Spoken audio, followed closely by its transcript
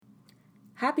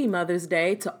Happy Mother's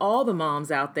Day to all the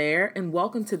moms out there, and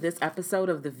welcome to this episode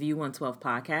of the View 112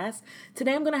 podcast.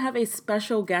 Today I'm going to have a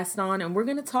special guest on, and we're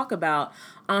going to talk about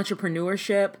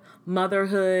entrepreneurship,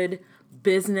 motherhood,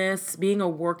 business, being a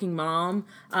working mom,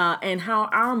 and how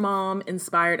our mom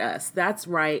inspired us. That's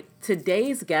right.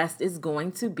 Today's guest is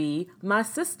going to be my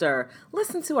sister.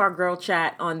 Listen to our girl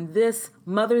chat on this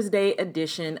Mother's Day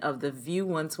edition of the View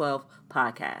 112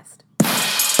 podcast.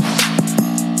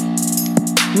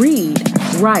 Read,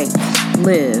 write,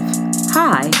 live.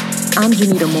 Hi, I'm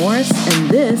Janita Morris, and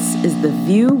this is the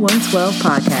View 112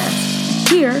 podcast.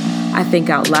 Here, I think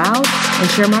out loud and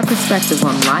share my perspective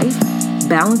on life,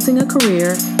 balancing a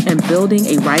career, and building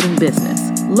a writing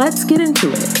business. Let's get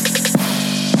into it.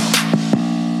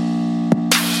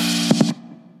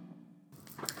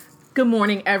 Good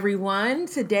morning, everyone.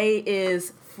 Today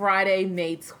is Friday,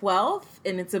 May 12th,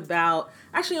 and it's about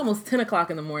actually almost 10 o'clock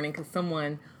in the morning because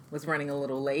someone was running a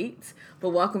little late, but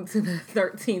welcome to the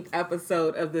 13th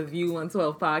episode of the View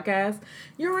 112 podcast.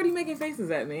 You're already making faces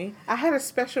at me. I had a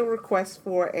special request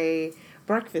for a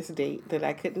breakfast date that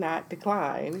I could not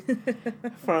decline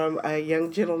from a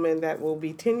young gentleman that will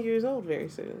be 10 years old very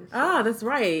soon. Ah, that's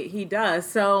right. He does.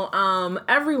 So,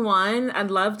 everyone,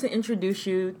 I'd love to introduce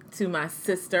you to my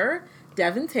sister,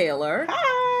 Devin Taylor.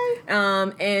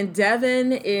 Hi! And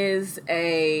Devin is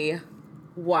a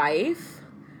wife,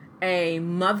 a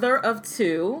mother of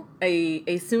two,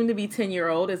 a soon-to-be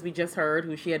 10-year-old, as we just heard,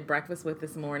 who she had breakfast with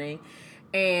this morning,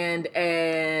 and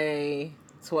a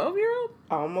 12-year-old?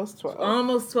 Almost 12.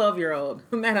 Almost 12-year-old.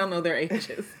 I don't know their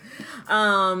ages.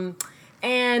 And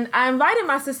I invited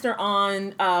my sister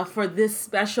on for this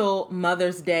special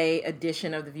Mother's Day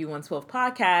edition of the View 112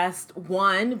 podcast.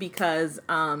 One, because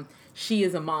she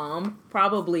is a mom,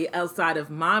 probably outside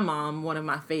of my mom, one of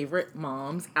my favorite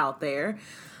moms out there.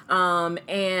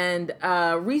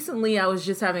 Recently I was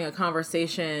just having a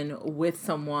conversation with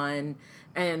someone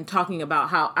and talking about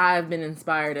how I've been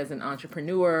inspired as an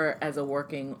entrepreneur, as a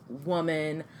working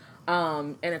woman,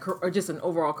 or just an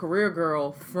overall career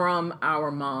girl from our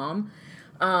mom.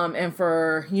 And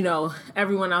for,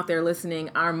 everyone out there listening,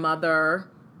 our mother,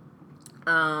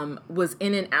 was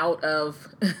in and out of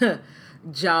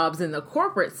jobs in the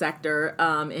corporate sector,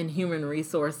 in human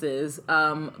resources.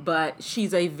 But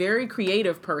she's a very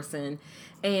creative person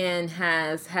and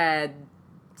has had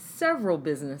several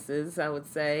businesses, I would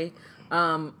say,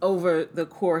 over the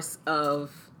course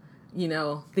of,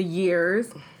 the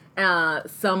years.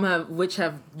 Some of which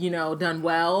have, done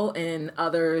well, and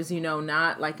others,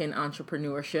 not, like in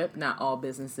entrepreneurship. Not all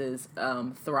businesses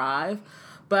thrive.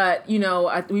 But,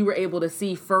 we were able to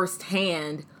see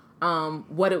firsthand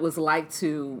what it was like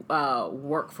to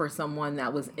work for someone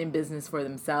that was in business for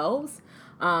themselves.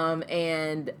 So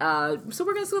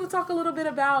we're just going to talk a little bit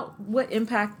about what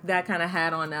impact that kind of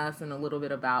had on us and a little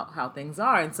bit about how things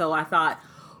are. And so I thought,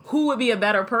 who would be a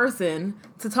better person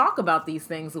to talk about these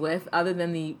things with other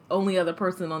than the only other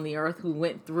person on the earth who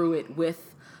went through it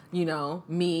with,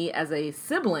 me as a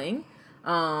sibling,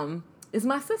 is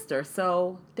my sister.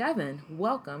 So, Devin,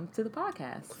 welcome to the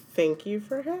podcast. Thank you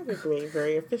for having me.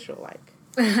 Very official-like.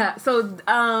 So,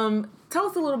 tell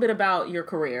us a little bit about your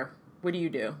career. What do you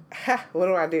do? What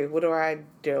do I do? What do I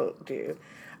don't do?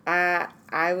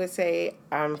 I would say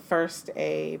I'm first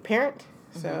a parent.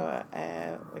 So,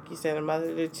 like you said, a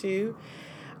mother to two.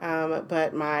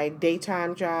 But my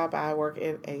daytime job, I work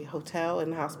in a hotel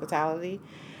in hospitality.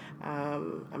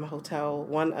 I'm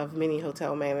one of many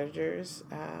hotel managers.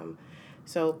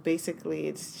 So basically,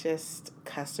 it's just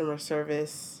customer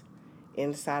service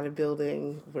inside a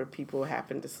building where people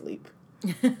happen to sleep.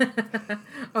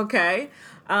 Okay.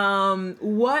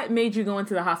 What made you go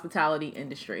into the hospitality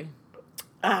industry?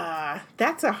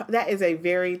 That is a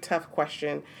very tough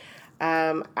question.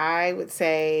 I would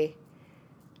say,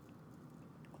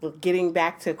 getting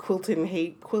back to Quilter's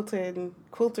Haven.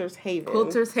 Quilter's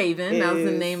Haven. That was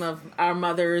the name of our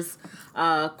mother's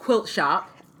quilt shop.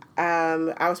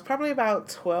 I was probably about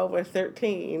 12 or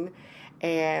 13,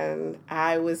 and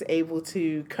I was able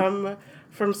to come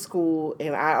from school,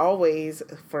 and I always,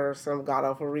 for some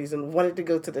god-awful reason, wanted to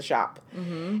go to the shop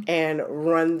and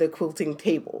run the quilting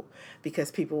table because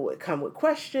people would come with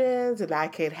questions, and I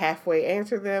could halfway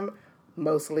answer them,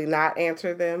 mostly not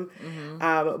answer them.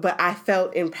 But I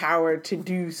felt empowered to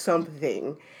do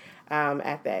something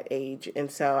at that age.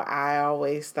 And so I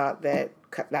always thought that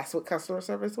that's what customer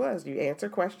service was. You answer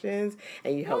questions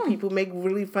and you help people make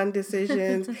really fun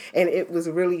decisions. And it was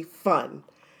really fun.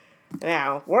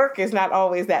 Now, work is not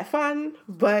always that fun,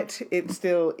 but it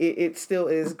still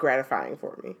is gratifying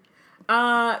for me.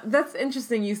 That's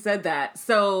interesting you said that.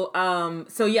 So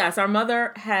yes, my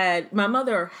mother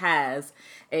has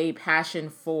a passion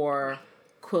for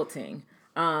quilting.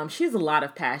 She has a lot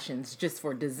of passions just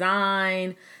for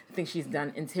design. I think she's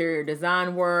done interior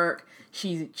design work.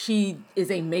 She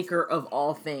is a maker of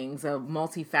all things, a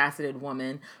multifaceted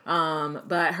woman.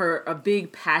 But a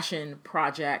big passion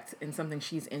project and something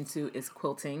she's into is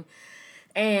quilting.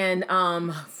 And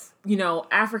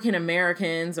African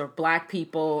Americans or Black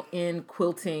people in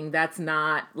quilting, that's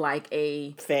not like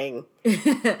a thing.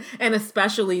 And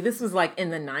especially this was like in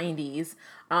the 90s.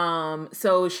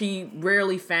 So she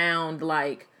rarely found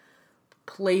like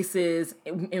places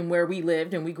in where we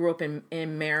lived, and we grew up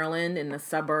in Maryland in the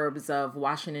suburbs of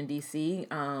Washington, D.C.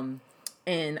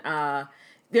 And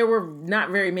there were not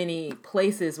very many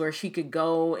places where she could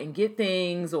go and get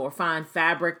things or find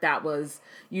fabric that was,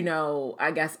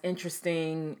 I guess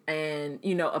interesting and,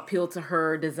 appeal to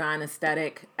her design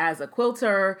aesthetic as a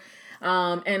quilter.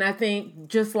 And I think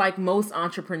just like most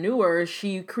entrepreneurs,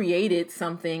 she created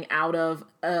something out of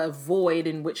a void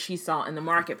in which she saw in the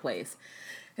marketplace.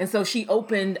 And so she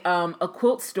opened a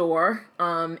quilt store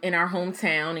in our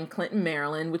hometown in Clinton,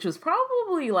 Maryland, which was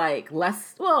probably like it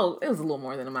was a little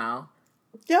more than a mile.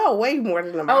 Yeah, way more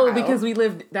than a mile. Oh, because we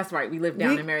lived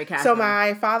down in Mary Catherine. So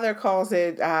my father calls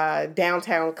it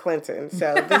downtown Clinton.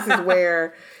 So this is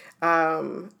where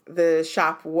the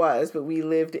shop was, but we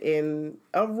lived in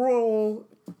a rural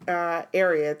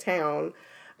town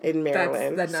in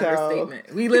Maryland. That's an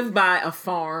understatement. We lived by a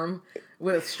farm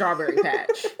with a strawberry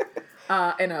patch.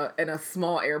 And a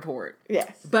small airport.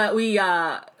 Yes. But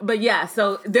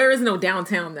so there is no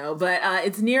downtown though, but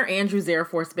it's near Andrews Air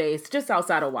Force Base, just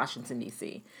outside of Washington,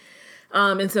 D.C.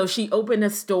 And so she opened a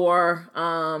store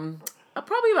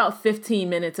probably about 15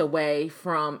 minutes away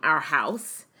from our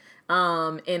house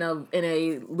in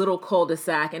a little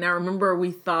cul-de-sac. And I remember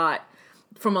we thought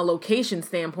from a location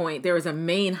standpoint, there was a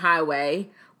main highway,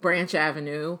 Branch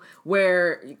Avenue,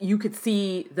 where you could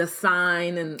see the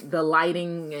sign and the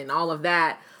lighting and all of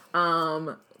that.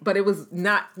 But it was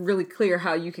not really clear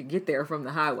how you could get there from the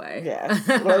highway. Yes,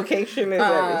 location is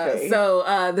everything. So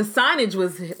the signage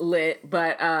was lit,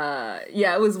 but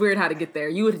it was weird how to get there.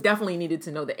 You would definitely needed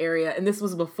to know the area. And this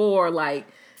was before like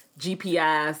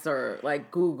GPS or like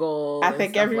Google. I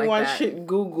think everyone should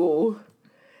Google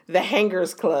the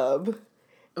Hangers Club.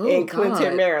 In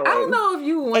Clinton, Maryland. I don't know if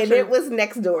you want and it was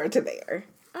next door to there.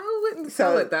 I wouldn't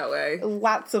sell it that way.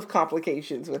 Lots of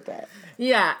complications with that.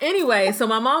 Yeah. Anyway, so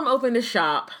my mom opened a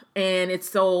shop and it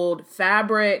sold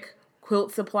fabric,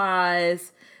 quilt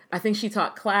supplies. I think she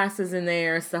taught classes in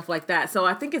there, stuff like that. So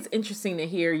I think it's interesting to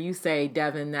hear you say,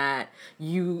 Devin, that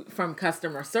you, from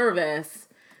customer service,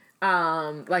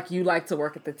 you like to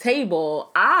work at the table.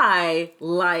 I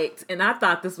liked, and I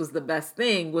thought this was the best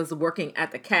thing, was working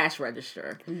at the cash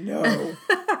register. No.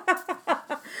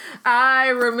 I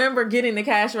remember getting the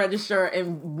cash register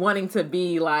and wanting to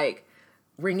be like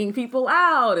ringing people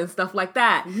out and stuff like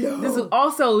that. No. This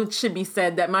also should be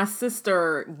said that my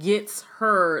sister gets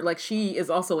her, like she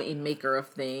is also a maker of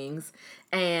things.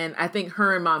 And I think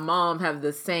her and my mom have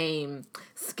the same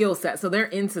skill set. So they're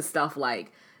into stuff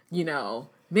like,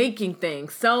 making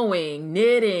things, sewing,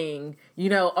 knitting,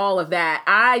 all of that.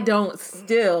 I don't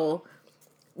still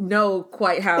know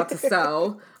quite how to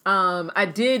sew. When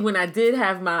I did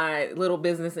have my little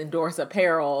business Endorse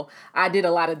Apparel, I did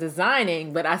a lot of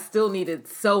designing, but I still needed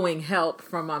sewing help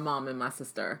from my mom and my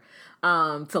sister,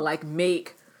 to like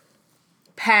make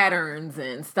patterns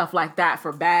and stuff like that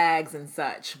for bags and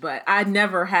such. But I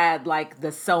never had like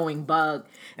the sewing bug.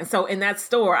 And so in that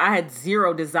store, I had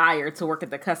zero desire to work at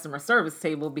the customer service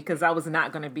table because I was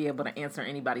not going to be able to answer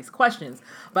anybody's questions.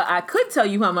 But I could tell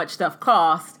you how much stuff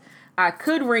cost. I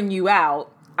could ring you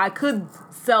out. I could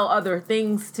sell other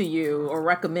things to you or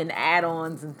recommend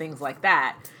add-ons and things like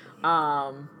that,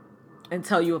 and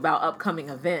tell you about upcoming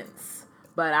events.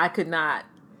 But I could not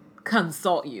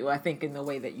consult you, I think, in the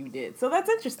way that you did. So that's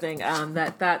interesting.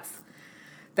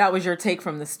 That was your take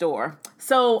from the store.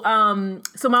 So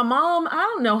my mom,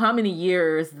 I don't know how many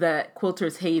years that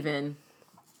Quilters Haven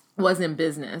was in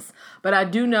business, but I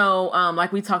do know,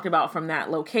 like we talked about from that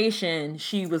location,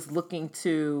 she was looking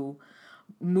to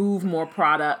move more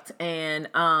product, and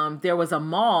there was a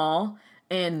mall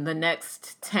in the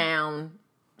next town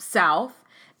south,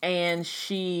 and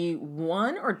she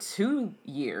 1 or 2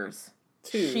 years.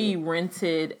 She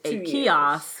rented a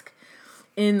kiosk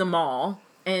in the mall,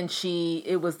 and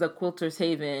it was the Quilters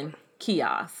Haven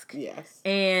kiosk. Yes.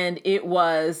 And it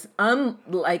was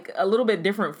like a little bit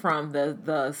different from the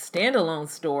standalone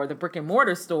store, the brick and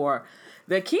mortar store.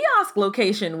 The kiosk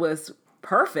location was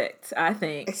perfect, I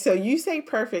think. So you say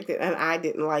perfect, and I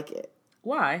didn't like it.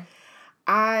 Why?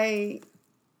 I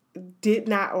did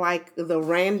not like the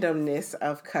randomness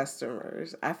of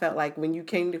customers. I felt like when you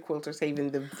came to Quilters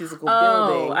Haven, the physical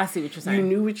building, I see what you're saying. You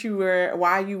knew what you were,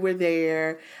 why you were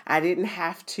there. I didn't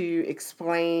have to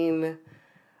explain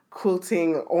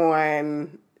quilting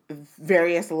on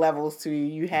various levels to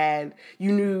you.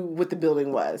 You knew what the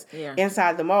building was. Yeah.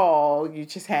 Inside the mall, you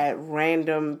just had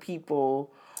random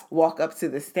people walk up to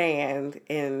the stand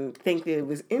and think that it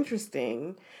was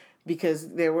interesting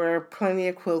because there were plenty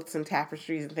of quilts and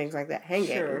tapestries and things like that hanging.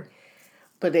 Sure.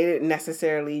 But they didn't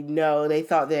necessarily know. They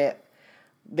thought that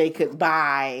they could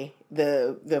buy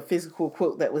the physical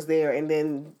quilt that was there and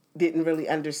then didn't really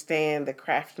understand the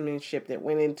craftsmanship that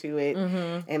went into it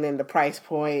and then the price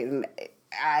point. And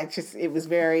it was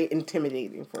very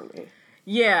intimidating for me.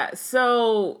 Yeah.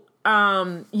 So,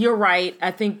 you're right.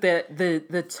 I think that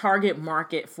the target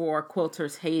market for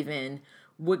Quilters Haven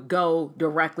would go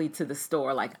directly to the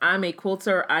store. Like, I'm a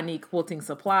quilter, I need quilting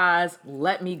supplies,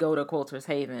 let me go to Quilters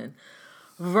Haven.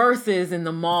 Versus in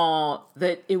the mall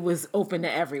that it was open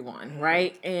to everyone,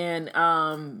 right? And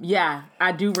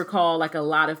I do recall like a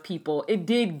lot of people, it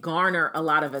did garner a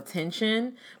lot of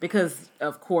attention because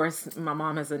of course my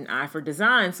mom has an eye for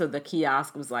design, so the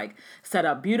kiosk was like set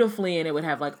up beautifully and it would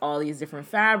have like all these different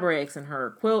fabrics and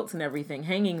her quilts and everything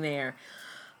hanging there.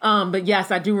 But yes,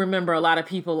 I do remember a lot of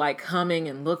people like coming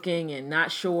and looking and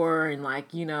not sure and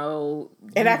like, And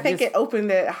I think it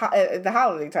opened at the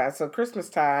holiday time, so Christmas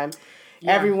time.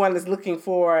 Yeah. Everyone is looking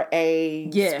for a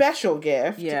special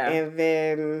gift. Yeah. And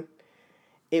then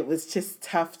it was just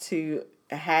tough to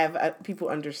have people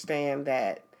understand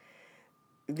that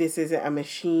this isn't a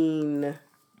machine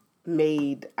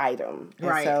made item.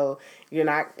 Right. And so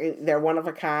they're one of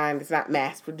a kind. It's not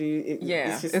mass produced.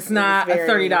 It's not a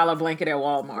 $30 blanket at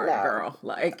Walmart, girl.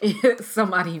 Like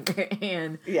somebody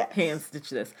hand stitch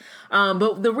this.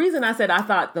 But the reason I said I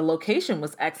thought the location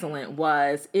was excellent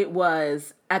was it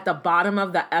was at the bottom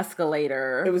of the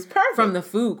escalator. It was perfect. From the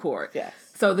food court. Yes.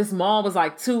 So this mall was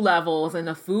like 2 levels in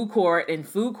the food court, and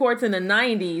food courts in the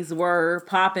 90s were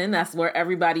popping. That's where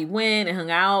everybody went and hung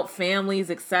out,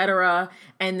 families, etc.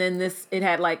 And then it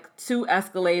had like 2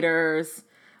 escalators,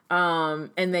 and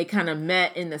they kind of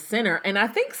met in the center. And I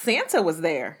think Santa was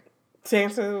there.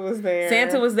 Santa was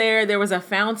there. There was a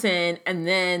fountain, and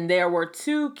then there were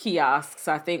 2 kiosks,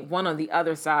 I think, one on the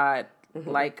other side,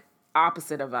 like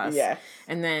opposite of us. Yes.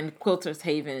 And then Quilters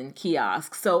Haven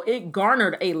kiosk. So it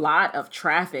garnered a lot of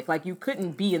traffic. Like you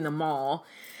couldn't be in the mall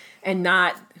and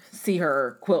not see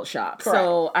her quilt shop. Correct.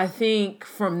 So I think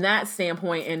from that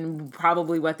standpoint and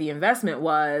probably what the investment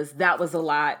was, that was a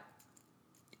lot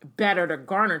better to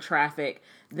garner traffic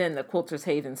than the Quilters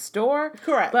Haven store.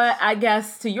 Correct. But I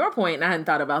guess to your point, and I hadn't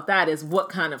thought about that, is what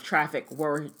kind of traffic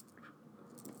was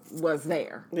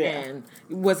there? Yeah. And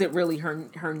was it really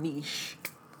her niche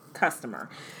customer?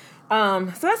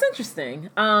 So that's interesting.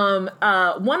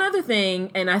 One other thing,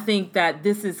 and I think that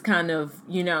this is kind of,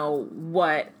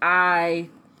 when I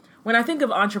think of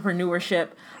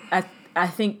entrepreneurship, I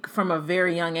think from a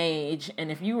very young age,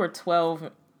 and if you were 12,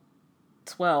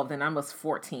 then I was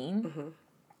 14.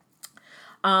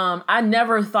 I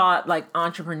never thought like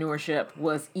entrepreneurship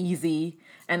was easy,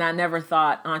 and I never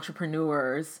thought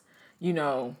entrepreneurs,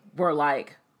 were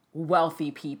like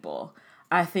wealthy people.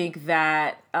 I think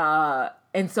that,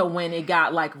 and so when it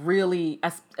got like really,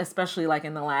 especially like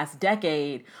in the last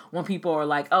decade, when people are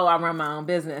like, oh, I run my own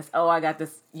business. Oh, I got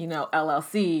this,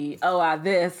 LLC. Oh,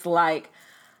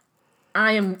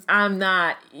 I'm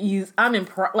not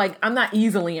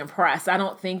easily impressed. I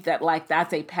don't think that like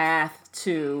that's a path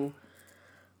to,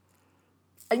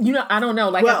 I don't know.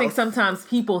 Like, I think sometimes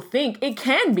people think it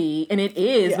can be, and it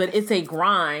is, but it's a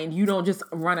grind. You don't just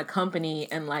run a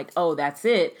company and like, oh, that's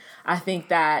it. I think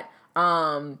that,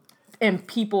 and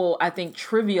people, I think,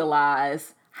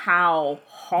 trivialize how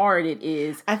hard it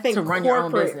is to run your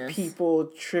own business. People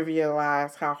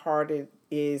trivialize how hard it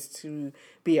is to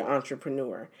be an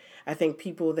entrepreneur. I think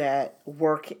people that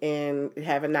work and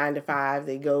have a 9-to-5,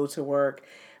 they go to work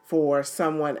for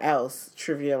someone else,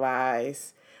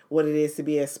 trivialize what it is to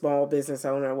be a small business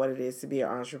owner, what it is to be an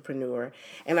entrepreneur.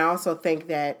 And I also think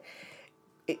that,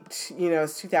 it's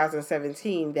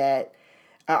 2017, that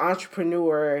an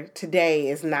entrepreneur today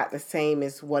is not the same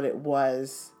as what it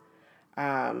was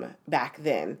back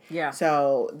then. Yeah.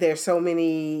 So there's so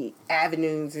many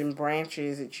avenues and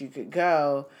branches that you could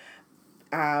go.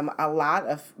 A lot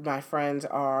of my friends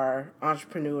are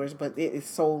entrepreneurs, but it is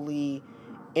solely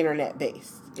internet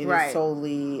based. It is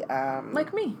solely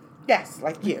like me. Yes,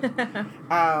 like you.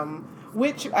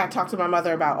 Which I talk to my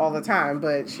mother about all the time,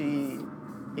 but she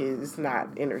is not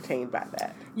entertained by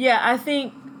that. Yeah, I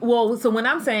think, well, so when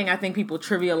I'm saying I think people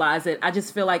trivialize it, I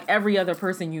just feel like every other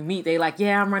person you meet, they like,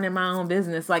 yeah, I'm running my own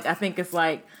business. Like, I think it's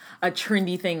like a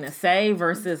trendy thing to say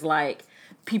versus like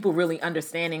people really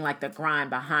understanding like the grind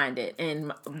behind it.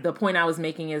 And the point I was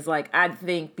making is like, I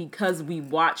think because we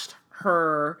watched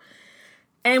her,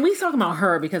 and we talking about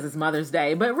her because it's Mother's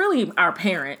Day, but really our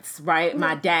parents, right?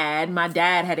 My dad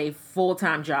had a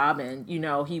full-time job, and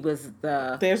he was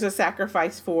there's a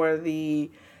sacrifice for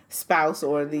the spouse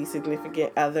or the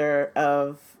significant other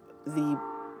of the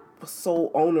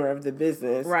sole owner of the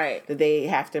business, right, that they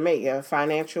have to make a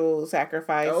financial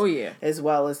sacrifice, as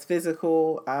well as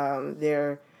physical.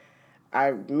 There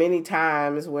are many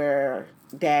times where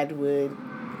dad would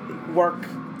work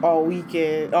all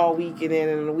weekend, and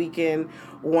then on the weekend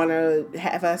want to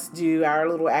have us do our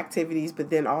little activities, but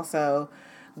then also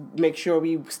make sure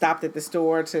we stopped at the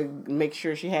store to make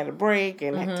sure she had a break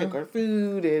and took her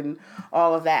food and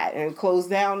all of that, and closed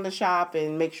down the shop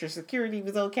and make sure security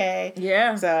was okay.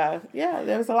 Yeah. So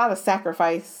there was a lot of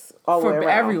sacrifice all for the way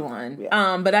around. Everyone.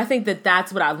 Yeah. But I think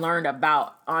that's what I learned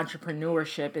about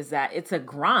entrepreneurship, is that it's a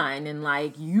grind, and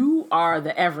like you are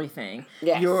the everything.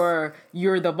 Yes.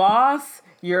 You're the boss.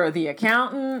 You're the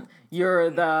accountant. You're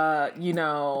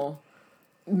the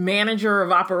manager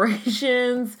of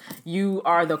operations. You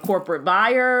are the corporate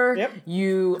buyer. Yep.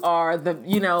 You are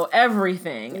the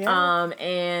everything. Yeah.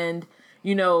 And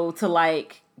to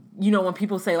like, when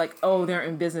people say like, oh, they're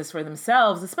in business for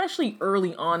themselves, especially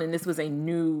early on, and this was a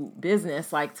new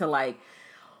business, like to like,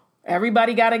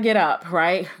 everybody got to get up,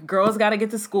 right? Girls got to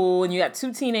get to school, and you got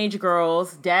 2 teenage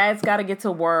girls. Dad's got to get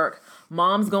to work.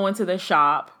 Mom's going to the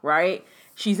shop, right?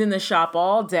 She's in the shop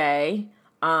all day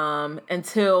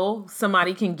until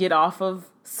somebody can get off of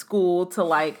school to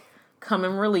like come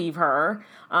and relieve her.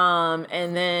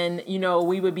 And then,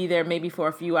 we would be there maybe for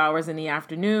a few hours in the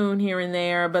afternoon here and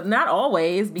there, but not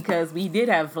always, because we did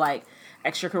have like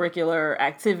extracurricular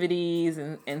activities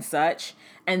and such.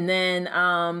 And then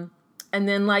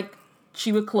like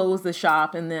she would close the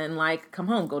shop and then like come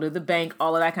home, go to the bank,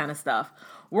 all of that kind of stuff.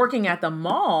 Working at the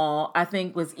mall, I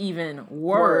think, was even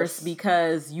worse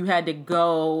because you had to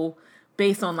go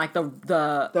based on like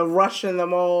the rush in the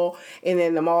mall, and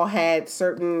then the mall had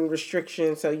certain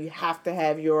restrictions, so you have to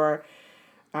have your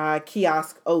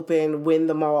kiosk open when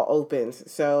the mall opens.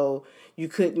 So you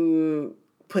couldn't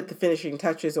put the finishing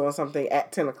touches on something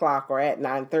at 10 o'clock or at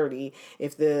 9:30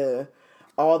 if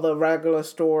all the regular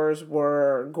stores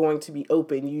were going to be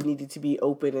open. You needed to be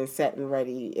open and set and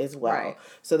ready as well. Right.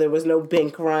 So there was no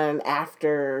bank run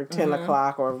after 10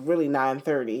 o'clock or really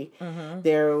 9:30.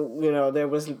 There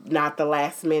was not the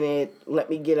last minute, let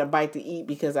me get a bite to eat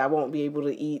because I won't be able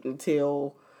to eat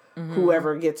until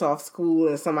whoever gets off school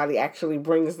and somebody actually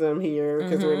brings them here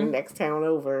because we're in the next town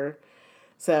over.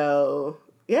 So,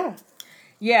 yeah.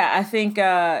 Yeah, I think,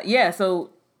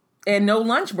 so... And no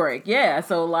lunch break, yeah.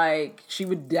 So like she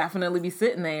would definitely be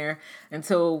sitting there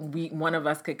until one of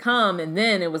us could come, and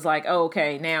then it was like, oh,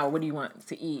 okay, now what do you want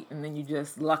to eat? And then you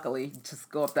luckily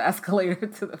go up the escalator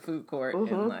to the food court.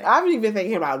 And like, I've even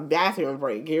thinking about bathroom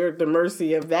break. You're at the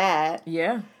mercy of that.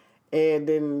 Yeah. And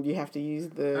then you have to use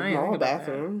the mall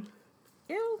bathroom.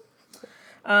 Ew.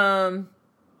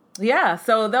 Yeah,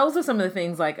 so those are some of the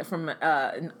things, like, from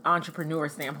an entrepreneur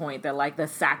standpoint, that, like, the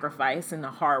sacrifice and the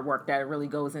hard work that really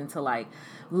goes into, like,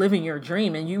 living your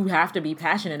dream, and you have to be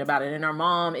passionate about it. And our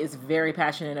mom is very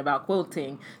passionate about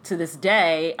quilting to this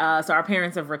day. So our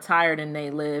parents have retired, and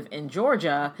they live in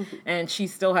Georgia, and she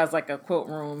still has, like, a quilt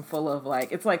room full of,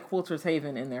 like, it's like Quilter's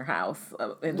Haven in their house.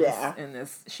 In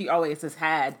this, she always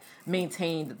has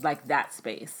maintained, like, that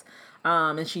space.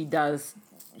 And she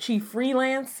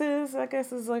freelances, I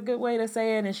guess is a good way to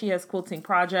say it, and she has quilting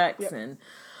projects and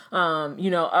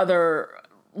other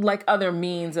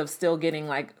means of still getting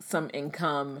like some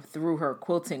income through her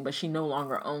quilting, but she no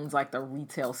longer owns like the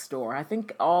retail store. I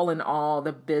think all in all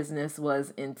the business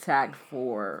was intact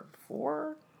for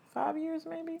 5 years,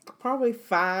 maybe? Probably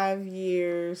 5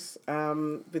 years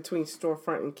between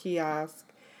storefront and kiosk.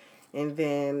 And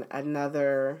then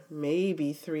another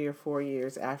maybe 3 or 4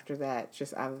 years after that,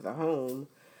 just out of the home,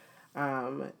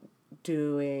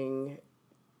 doing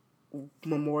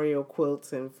memorial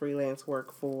quilts and freelance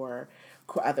work for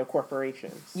other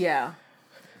corporations. Yeah.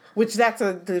 Which that's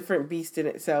a different beast in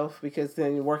itself, because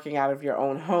then working out of your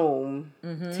own home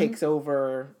takes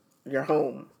over your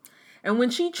home. And when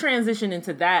she transitioned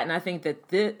into that, and I think that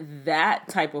that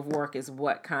type of work is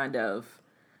what kind of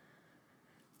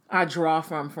I draw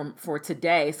from for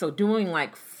today. So doing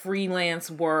like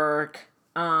freelance work,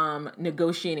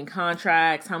 negotiating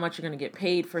contracts, how much you're going to get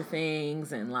paid for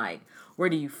things, and like, where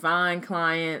do you find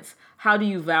clients? How do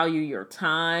you value your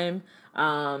time?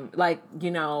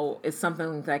 It's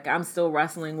something like I'm still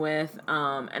wrestling with.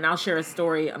 And I'll share a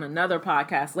story on another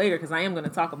podcast later, because I am going to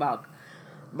talk about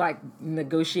like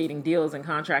negotiating deals and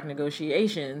contract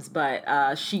negotiations.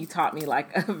 But she taught me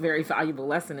like a very valuable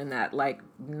lesson in that, like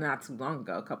not too long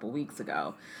ago, a couple weeks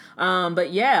ago.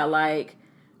 But yeah, like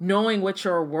knowing what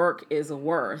your work is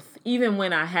worth. Even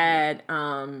when I had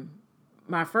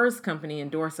my first company,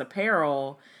 Endorse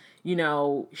Apparel,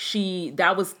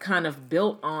 that was kind of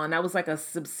built on, that was like a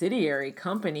subsidiary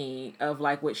company of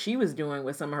like what she was doing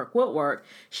with some of her quilt work.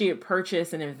 She had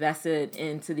purchased and invested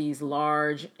into these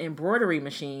large embroidery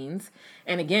machines.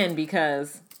 And again,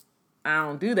 because I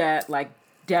don't do that, like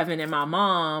Devin and my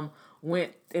mom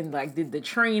went and like did the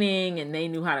training, and they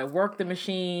knew how to work the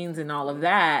machines and all of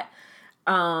that.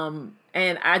 And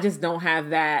I just don't have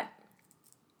that.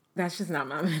 That's just not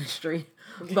my ministry.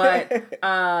 But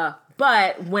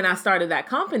when I started that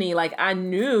company, like I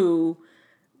knew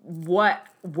what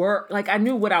I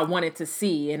knew what I wanted to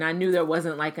see, and I knew there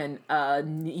wasn't like a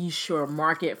niche or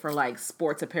market for like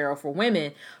sports apparel for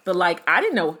women, but like I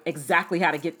didn't know exactly how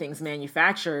to get things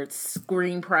manufactured,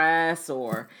 screen press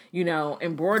or,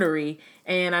 embroidery.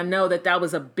 And I know that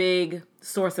was a big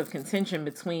source of contention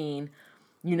between,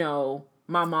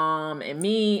 my mom and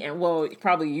me, and well,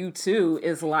 probably you too,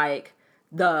 is like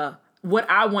what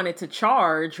I wanted to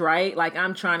charge, right? Like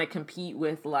I'm trying to compete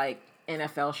with like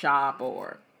NFL Shop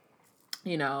or,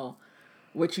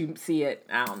 what you see at,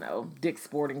 I don't know, Dick's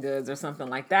Sporting Goods or something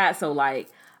like that. So like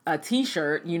a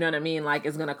t-shirt, you know what I mean? Like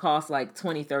it's going to cost like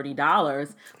 $20,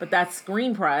 $30, but that's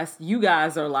screen press. You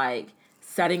guys are like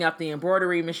setting up the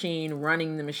embroidery machine,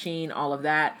 running the machine, all of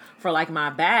that. For like my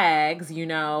bags,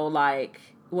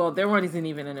 well, there wasn't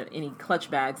even any clutch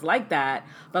bags like that,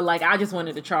 but like I just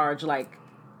wanted to charge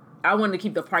I wanted to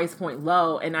keep the price point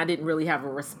low, and I didn't really have a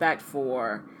respect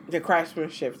for the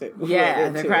craftsmanship that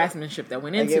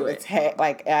went into it.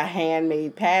 Like a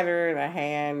handmade pattern, a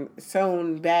hand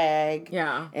sewn bag,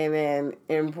 and then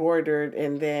embroidered,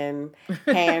 and then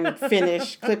hand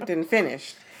finished, clipped and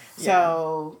finished. Yeah.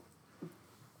 So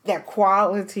that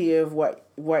quality of what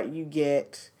you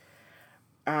get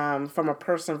from a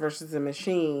person versus a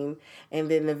machine,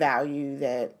 and then the value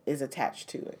that is attached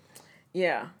to it.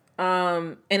 Yeah.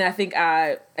 And I think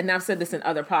I've said this in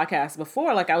other podcasts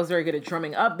before, like I was very good at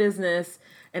drumming up business,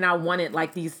 and I wanted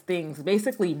like these things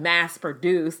basically mass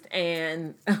produced,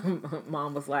 and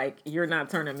mom was like, you're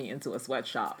not turning me into a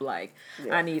sweatshop. Like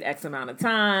I need X amount of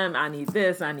time. I need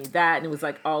this, I need that. And it was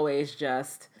like always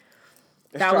just,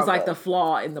 that was like the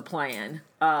flaw in the plan,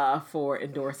 for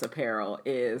Endorse Apparel,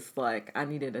 is like, I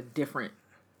needed a different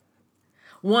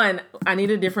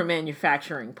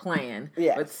manufacturing plan.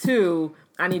 Yes. But two,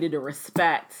 I needed to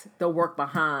respect the work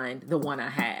behind the one I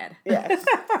had. Yes.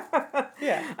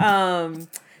 Yeah.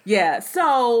 Yeah.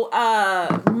 So,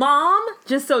 Mom,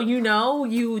 just so you know,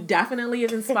 you definitely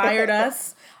have inspired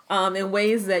us in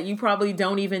ways that you probably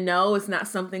don't even know. It's not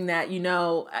something that I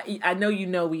know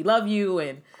we love you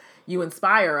and you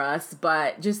inspire us,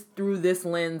 but just through this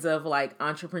lens of like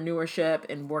entrepreneurship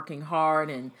and working hard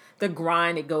and the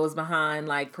grind it goes behind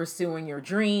like pursuing your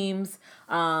dreams,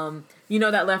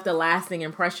 that left a lasting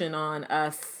impression on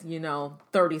us,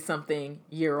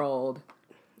 30-something-year-old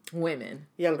women.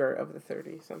 Younger of the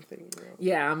 30-something-year-old.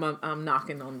 Yeah, I'm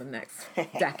knocking on the next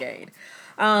decade.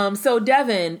 So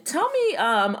Devin, tell me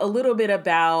a little bit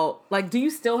about, like, do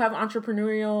you still have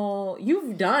entrepreneurial,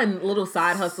 you've done little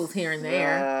side hustles here and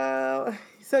there.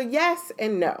 So yes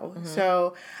and no. Mm-hmm.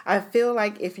 So I feel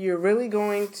like if you're really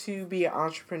going to be an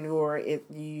entrepreneur,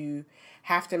 you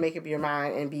have to make up your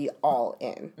mind and be all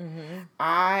in. Mm-hmm.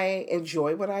 I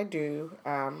enjoy what I do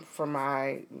for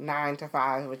my 9 to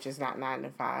 5, which is not 9 to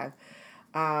 5.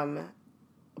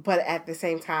 But at the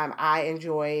same time, I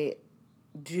enjoy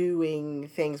doing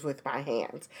things with my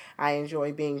hands. I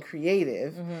enjoy being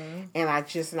creative, and I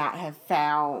just not have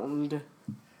found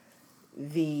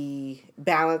the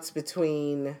balance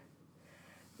between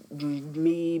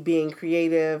me being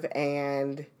creative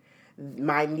and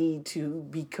my need to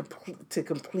be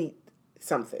complete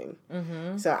something.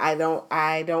 Mm-hmm. So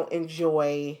I don't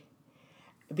enjoy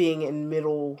being in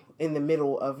the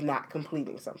middle of not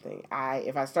completing something.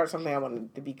 If I start something, I want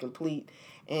it to be complete,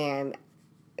 and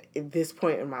at this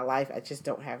point in my life, I just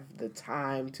don't have the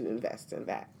time to invest in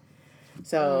that.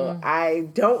 So I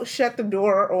don't shut the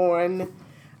door on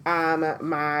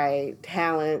my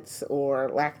talents or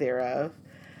lack thereof,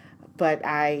 but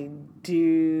I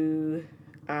do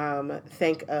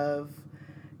think of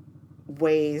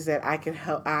ways that I could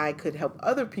help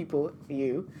other people,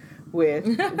 with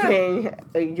being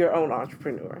your own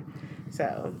entrepreneur.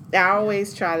 So I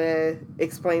always try to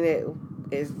explain it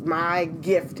as my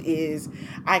gift is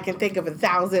I can think of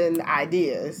 1,000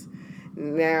 ideas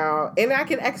now, and I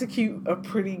can execute a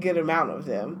pretty good amount of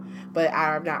them, but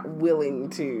I'm not willing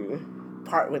to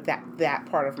part with that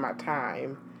part of my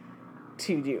time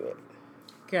to do it.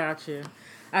 Gotcha.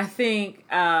 I think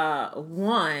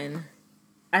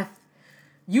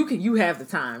you have the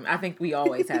time. I think we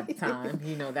always have the time.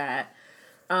 You know that.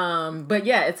 But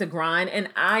yeah, it's a grind, and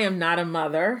I am not a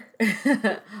mother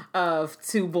of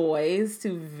two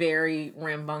very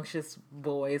rambunctious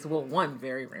boys. Well, one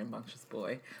very rambunctious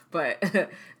boy, but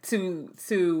two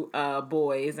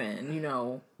boys,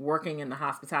 and working in the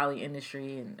hospitality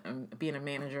industry and being a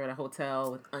manager at a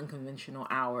hotel with unconventional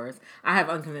hours. I have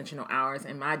unconventional hours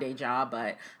in my day job,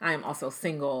 but I am also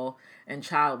single and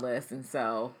childless, and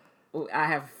so I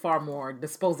have far more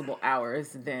disposable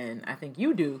hours than I think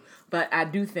you do, but I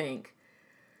do think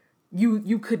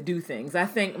you could do things. I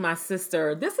think my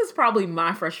sister, this is probably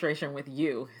my frustration with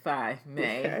you, if I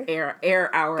may,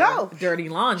 air our dirty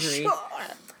laundry,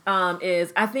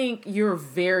 is I think you're a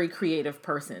very creative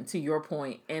person, to your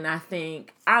point, and I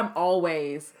think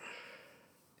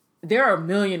there are a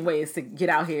million ways to get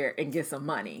out here and get some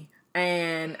money,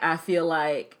 and I feel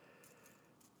like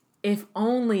if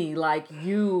only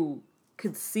you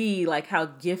could see how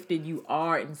gifted you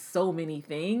are in so many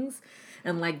things,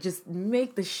 and just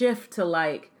make the shift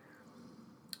to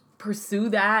pursue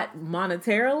that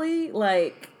monetarily.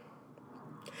 I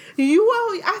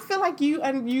feel like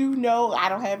I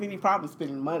don't have any problem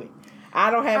spending money. I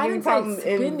don't have any problem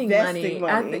investing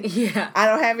money. I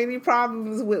don't have any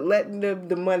problems with letting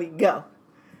the money go.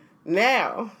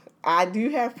 Now, I do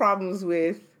have problems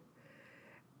with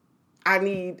I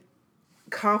need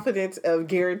confidence of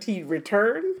guaranteed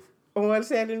return on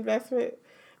said investment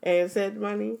and said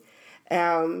money.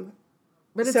 But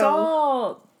it's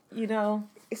all,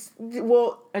 it's,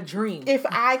 a dream. If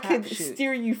I could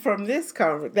steer you from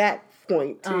that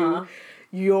point to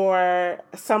your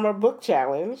summer book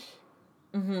challenge,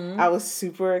 I was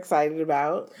super excited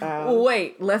about.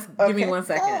 Wait, give me 1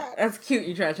 second. That's cute.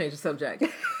 You try to change the subject.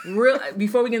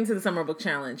 Before we get into the summer book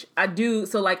challenge, I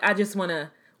just want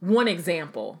to, one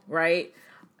example, right?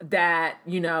 That,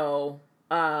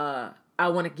 I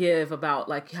want to give about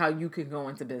how you could go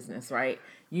into business, right?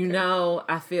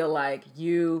 I feel like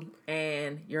you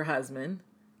and your husband,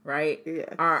 right,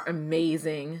 yes, are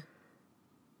amazing.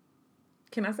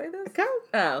 Can I say this? Okay.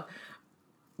 Oh,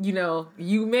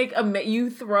 you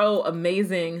throw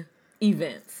amazing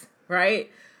events,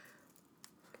 right?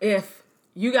 If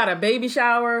you got a baby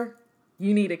shower,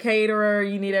 you need a caterer,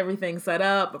 you need everything set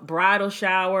up, bridal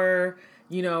shower,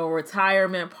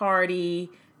 retirement party,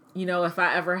 if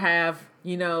I ever have,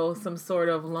 some sort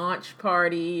of launch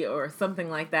party or something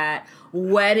like that.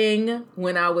 Wedding,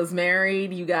 when I was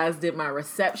married, you guys did my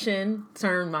reception,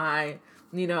 turned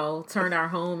our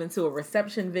home into a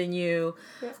reception venue.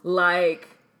 Yeah.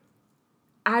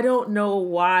 I don't know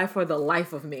why for the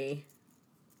life of me,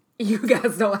 you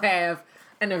guys don't have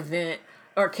an event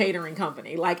or catering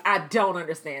company. I don't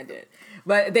understand it.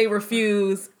 But they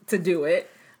refuse to do it.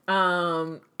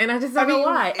 And I just don't know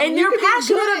why. And you're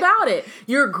passionate about it.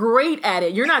 You're great at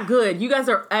it. You're not good. You guys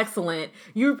are excellent.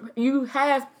 You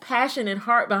have passion and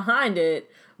heart behind it,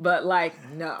 but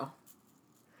no.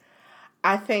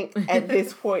 I think at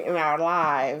this point in our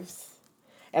lives,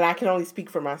 and I can only speak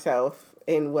for myself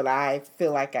in what I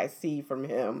feel like I see from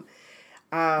him.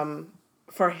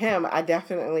 For him, I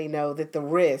definitely know that the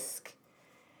risk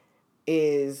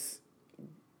is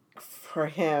for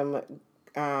him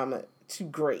too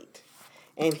great,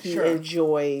 and he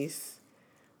enjoys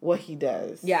what he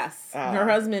does. Yes, her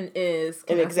husband is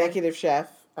an executive chef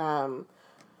at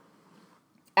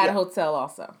a hotel.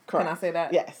 Also, correct. Can I say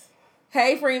that? Yes.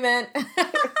 Hey, Freeman.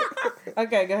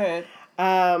 Okay, go ahead.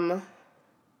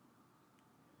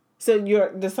 So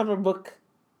the summer book.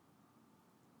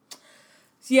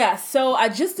 Yeah, so I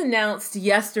just announced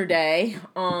yesterday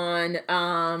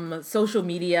on social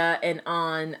media and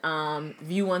on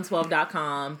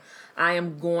view112.com, I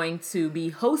am going to be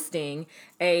hosting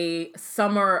a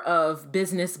Summer of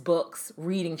Business Books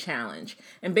reading challenge.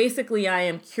 And basically, I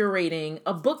am curating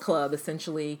a book club,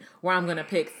 essentially, where I'm going to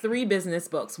pick 3 business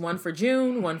books, one for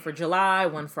June, one for July,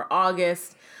 one for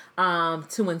August,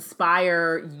 to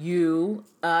inspire you,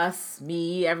 us,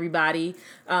 me, everybody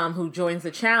who joins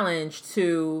the challenge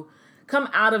to come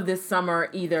out of this summer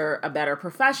either a better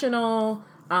professional,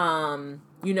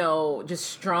 just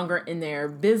stronger in their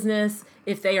business.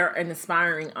 If they are an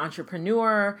aspiring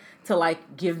entrepreneur, to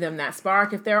like give them that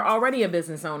spark. If they're already a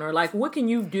business owner, like what can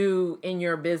you do in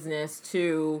your business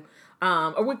to,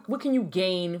 or what can you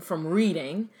gain from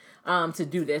reading to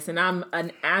do this? And I'm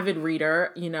an avid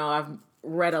reader. I've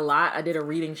read a lot. I did a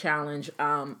reading challenge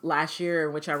last year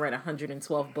in which I read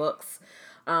 112 books.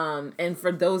 And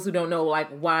for those who don't know, like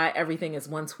why everything is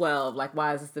 112, like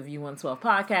why is this the View 112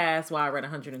 podcast? Why I read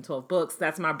 112 books.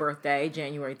 That's my birthday,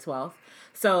 January 12th.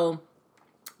 So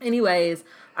anyways,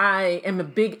 I am a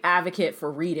big advocate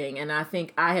for reading, and I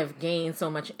think I have gained so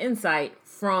much insight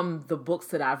from the books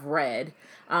that I've read.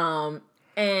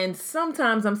 And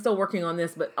sometimes I'm still working on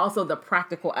this, but also the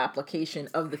practical application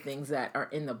of the things that are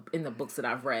in the books that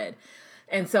I've read.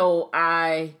 And so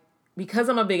because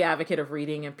I'm a big advocate of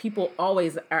reading and people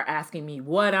always are asking me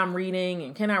what I'm reading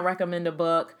and can I recommend a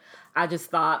book, I just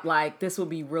thought like this would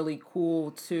be really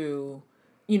cool to,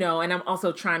 and I'm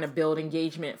also trying to build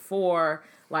engagement for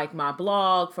like my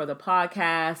blog, for the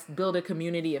podcast, build a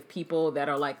community of people that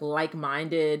are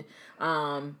like-minded.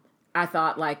 I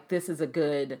thought like this is a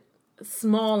good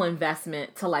small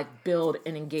investment to like build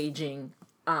an engaging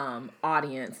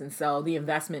audience. And so the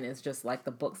investment is just like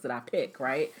the books that I pick,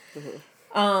 right? Mm-hmm.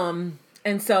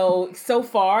 And so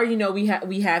far, we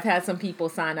have had some people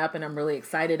sign up and I'm really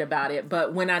excited about it.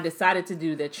 But when I decided to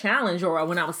do the challenge, or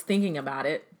when I was thinking about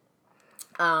it,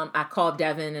 I called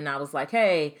Devin and I was like,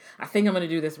 hey, I think I'm going to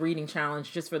do this reading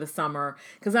challenge just for the summer.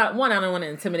 Because I don't want to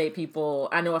intimidate people.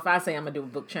 I know if I say I'm going to do a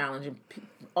book challenge and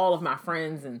all of my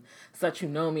friends and such who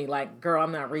know me, like, girl,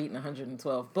 I'm not reading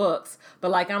 112 books.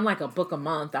 But like, I'm like a book a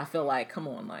month. I feel like, come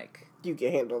on, like. You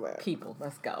can handle that. People,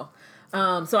 let's go.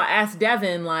 So I asked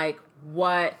Devin like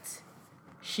what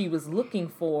she was looking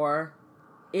for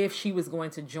if she was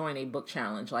going to join a book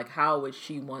challenge. Like how would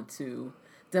she want to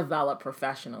develop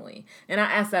professionally? And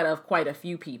I asked that of quite a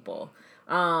few people.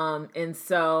 And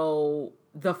so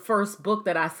the first book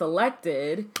that I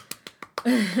selected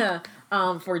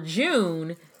for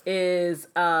June is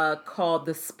called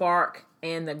The Spark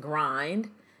and the Grind.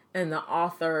 And the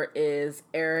author is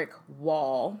Eric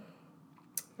Wall.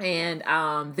 And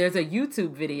there's a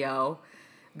YouTube video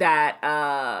that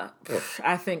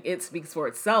I think it speaks for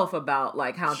itself about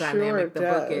like how dynamic the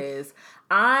book is.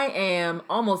 I am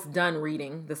almost done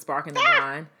reading The Spark and the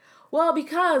Grind. Well,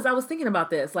 because I was thinking about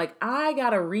this, like I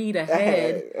gotta read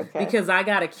ahead because I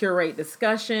gotta curate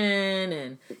discussion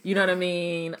and you know what I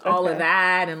mean, all of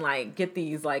that, and like get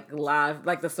these like live,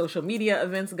 like the social media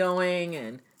events going,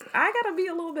 and I gotta be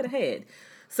a little bit ahead.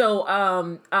 So,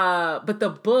 but the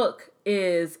book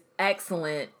is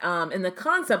excellent. And the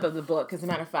concept of the book, as a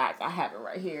matter of fact, I have it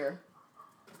right here.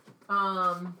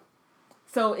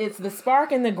 So it's The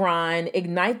Spark and the Grind,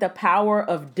 Ignite the Power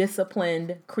of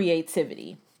Disciplined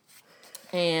Creativity.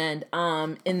 And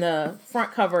in the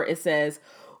front cover, it says,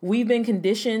 we've been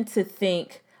conditioned to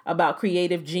think about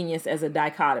creative genius as a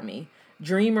dichotomy.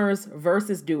 Dreamers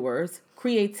versus doers,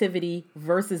 creativity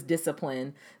versus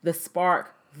discipline, the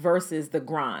spark versus the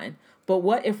grind. But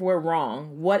what if we're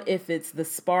wrong? What if it's the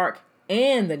spark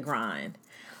and the grind?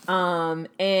 And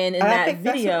in that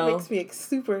video, that's what makes me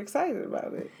super excited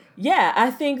about it. Yeah,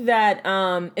 I think that,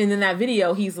 and in that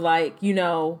video, he's like,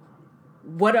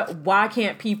 why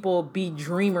can't people be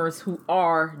dreamers who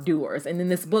are doers? And in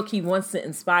this book, he wants to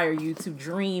inspire you to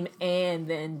dream and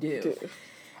then do.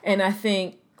 And I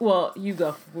think, well, you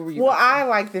go. What were you? Well, I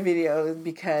like the video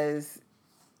because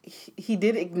he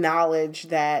did acknowledge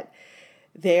that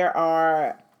there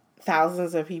are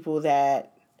thousands of people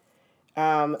that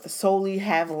solely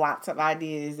have lots of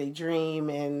ideas. They dream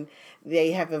and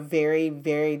they have a very,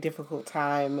 very difficult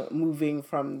time moving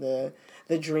from the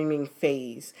dreaming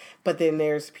phase. But then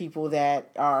there's people that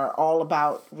are all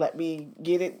about, let me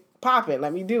get it popping,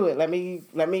 let me do it, let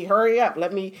me hurry up,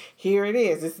 here it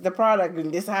is, this is the product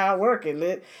and this is how I work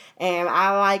and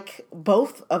I like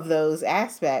both of those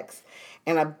aspects.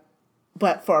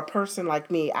 But for a person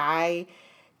like me, I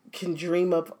can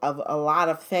dream up of a lot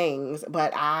of things,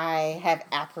 but I have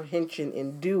apprehension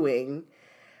in doing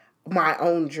my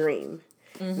own dream.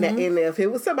 Mm-hmm. And if it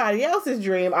was somebody else's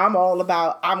dream, I'm all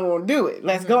about, I'm going to do it.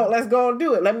 Let's go and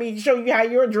do it. Let me show you how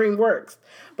your dream works.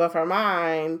 But for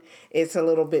mine, it's a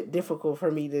little bit difficult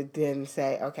for me to then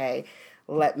say, okay,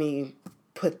 let me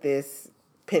put this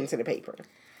pen to the paper.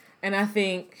 And I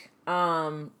think,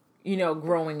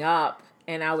 growing up,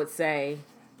 and I would say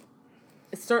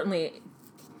certainly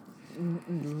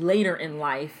later in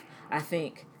life, I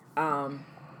think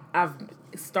I've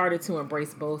started to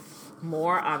embrace both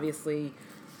more, obviously,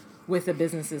 with the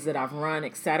businesses that I've run,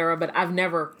 etc. But I've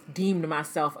never deemed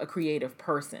myself a creative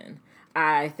person.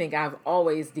 I think I've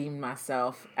always deemed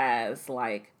myself as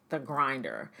like the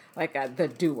grinder, like the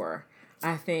doer.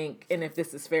 I think, and if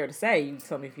this is fair to say, you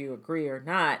tell me if you agree or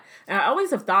not. And I always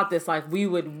have thought this, like we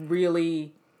would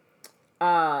really,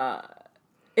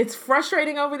 it's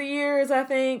frustrating over the years, I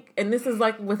think. And this is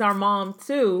like with our mom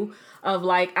too, of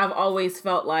like, I've always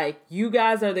felt like you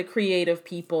guys are the creative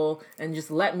people and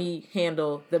just let me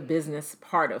handle the business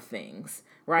part of things.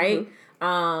 Right.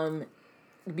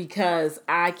 Because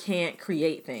I can't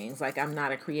create things. Like I'm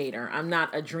not a creator. I'm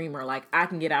not a dreamer. Like I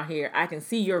can get out here, I can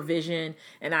see your vision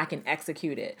and I can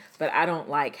execute it, but I don't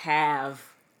like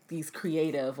have these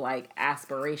creative like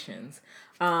aspirations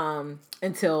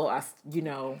until I,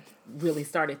 really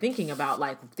started thinking about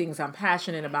like things I'm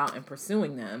passionate about and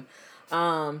pursuing them.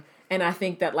 And I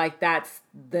think that like that's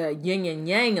the yin and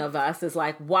yang of us is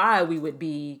like why we would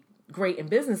be great in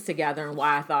business together and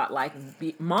why I thought like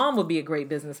mom would be a great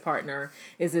business partner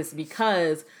is this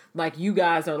because like you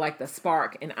guys are like the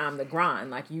spark and I'm the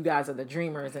grind. Like you guys are the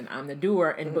dreamers and I'm the doer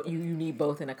and you need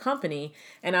both in a company.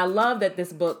 And I love that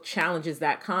this book challenges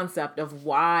that concept of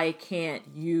why can't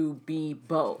you be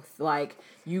both? Like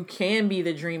you can be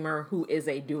the dreamer who is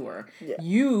a doer. Yeah.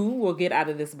 You will get out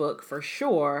of this book for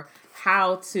sure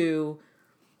how to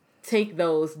take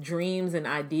those dreams and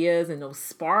ideas and those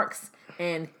sparks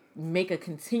and make a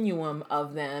continuum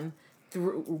of them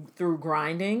through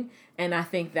grinding. And I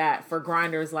think that for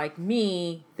grinders like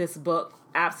me, this book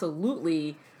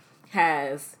absolutely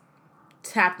has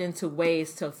tapped into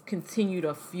ways to continue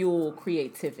to fuel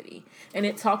creativity. And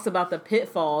it talks about the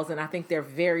pitfalls, and I think they're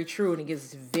very true, and it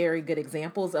gives very good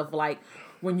examples of like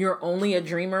when you're only a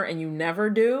dreamer and you never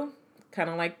do, kind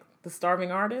of like the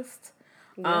starving artist.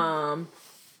 Yeah.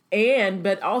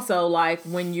 But also like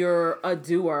when you're a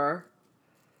doer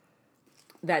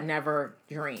that never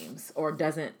dreams or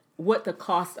doesn't, what the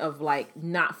cost of like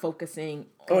not focusing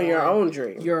on your own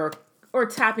dream, or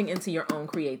tapping into your own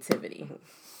creativity.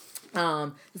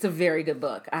 It's a very good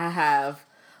book. I have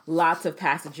lots of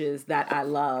passages that I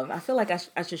love. I feel like I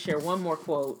should share one more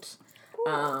quote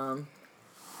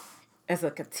as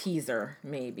like a teaser,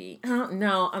 maybe.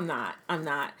 No, I'm not.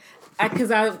 Because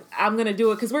I'm going to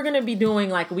do it because we're going to be doing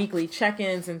like weekly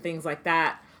check-ins and things like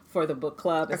that for the book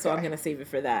club, and so I'm going to save it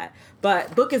for that.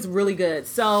 But book is really good.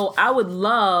 So I would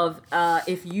love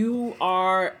if you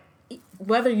are,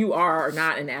 whether you are or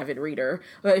not an avid reader,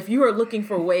 but if you are looking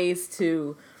for ways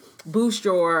to boost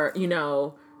your,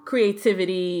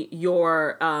 creativity,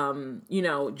 your,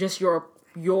 just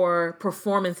your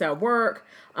performance at work,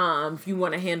 if you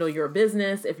want to handle your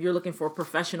business, if you're looking for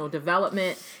professional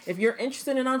development, if you're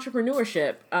interested in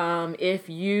entrepreneurship, if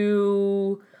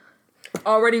you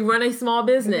already run a small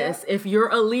business, if you're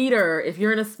a leader, if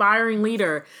you're an aspiring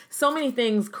leader, so many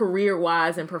things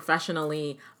career-wise and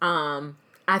professionally, I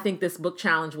think this book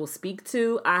challenge will speak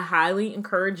to. I highly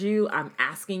encourage you, I'm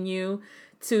asking you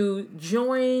to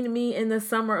join me in the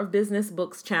Summer of Business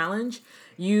Books Challenge.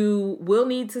 You will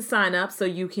need to sign up so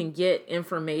you can get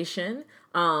information,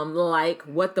 like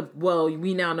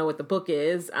we now know what the book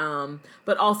is,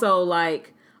 but also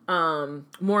like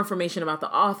more information about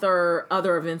the author,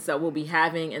 other events that we'll be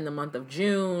having in the month of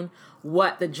June,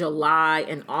 what the July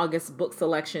and August book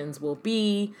selections will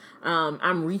be.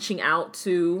 I'm reaching out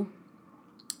to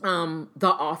the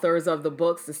authors of the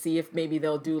books to see if maybe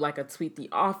they'll do like a tweet the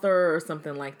author or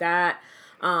something like that.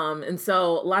 And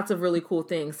so lots of really cool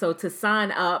things. So to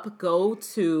sign up, go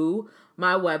to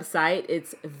my website.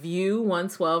 It's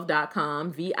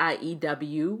view112.com,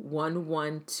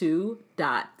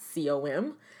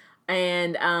 VIEW112.com.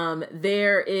 And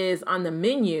there is on the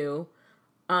menu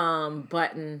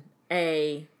button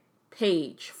a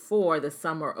page for the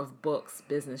Summer of Books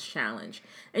Business Challenge.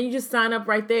 And you just sign up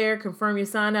right there, confirm your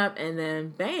sign up, and then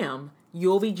bam,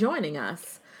 you'll be joining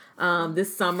us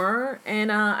this summer.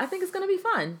 And I think it's going to be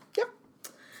fun. Yep.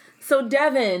 So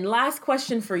Devin, last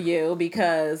question for you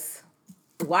because,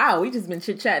 wow, we just been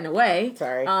chit-chatting away.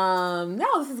 Sorry. No,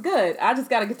 this is good. I just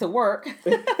got to get to work.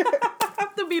 I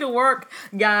have to be to work,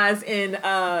 guys, in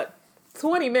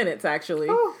 20 minutes, actually.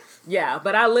 Ooh. Yeah,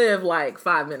 but I live like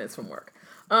 5 minutes from work.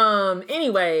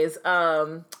 Anyways,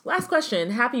 last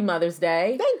question. Happy Mother's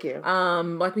Day. Thank you.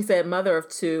 Like we said, mother of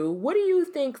two. What do you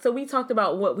think? So we talked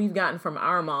about what we've gotten from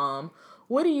our mom.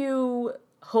 What do you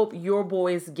hope your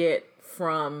boys get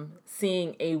from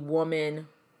seeing a woman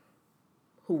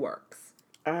who works?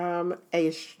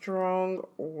 A strong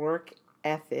work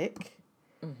ethic.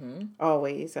 Mm-hmm.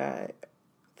 Always. I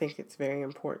think it's very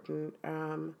important.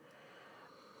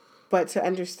 But to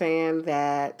understand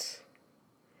that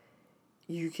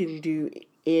you can do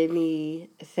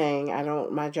anything.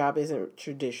 My job isn't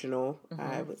traditional, mm-hmm.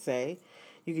 I would say.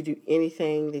 You can do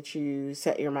anything that you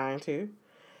set your mind to.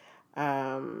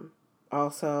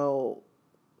 Also,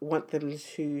 want them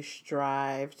to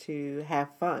strive to have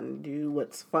fun, do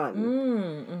what's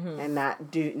fun, and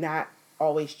not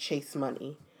always chase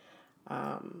money.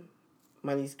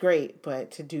 Money's great,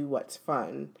 but to do what's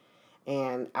fun,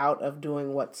 and out of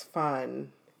doing what's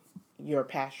fun, your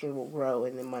passion will grow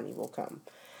and the money will come.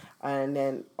 And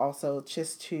then also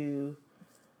just to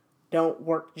don't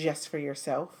work just for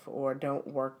yourself, or don't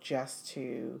work just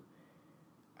to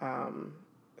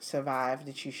survive,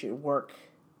 that you should work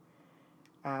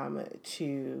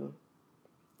to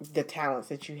the talents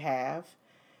that you have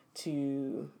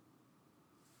to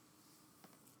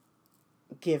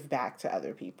give back to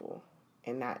other people,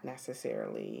 and not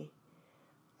necessarily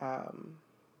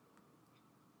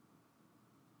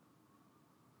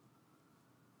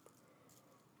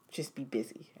just be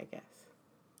busy, I guess.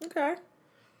 Okay.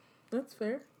 That's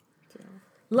fair. So.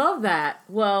 Love that.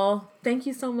 Well, thank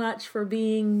you so much for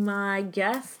being my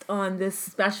guest on this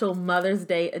special Mother's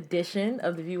Day edition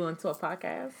of the View on Tour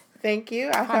podcast. Thank you.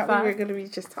 I thought we were going to be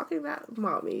just talking about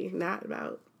mommy, not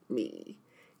about me.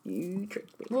 You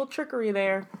tricked me. A little trickery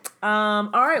there. All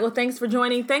right. Well, thanks for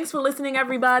joining. Thanks for listening,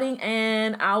 everybody.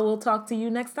 And I will talk to you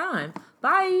next time.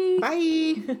 Bye.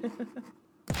 Bye.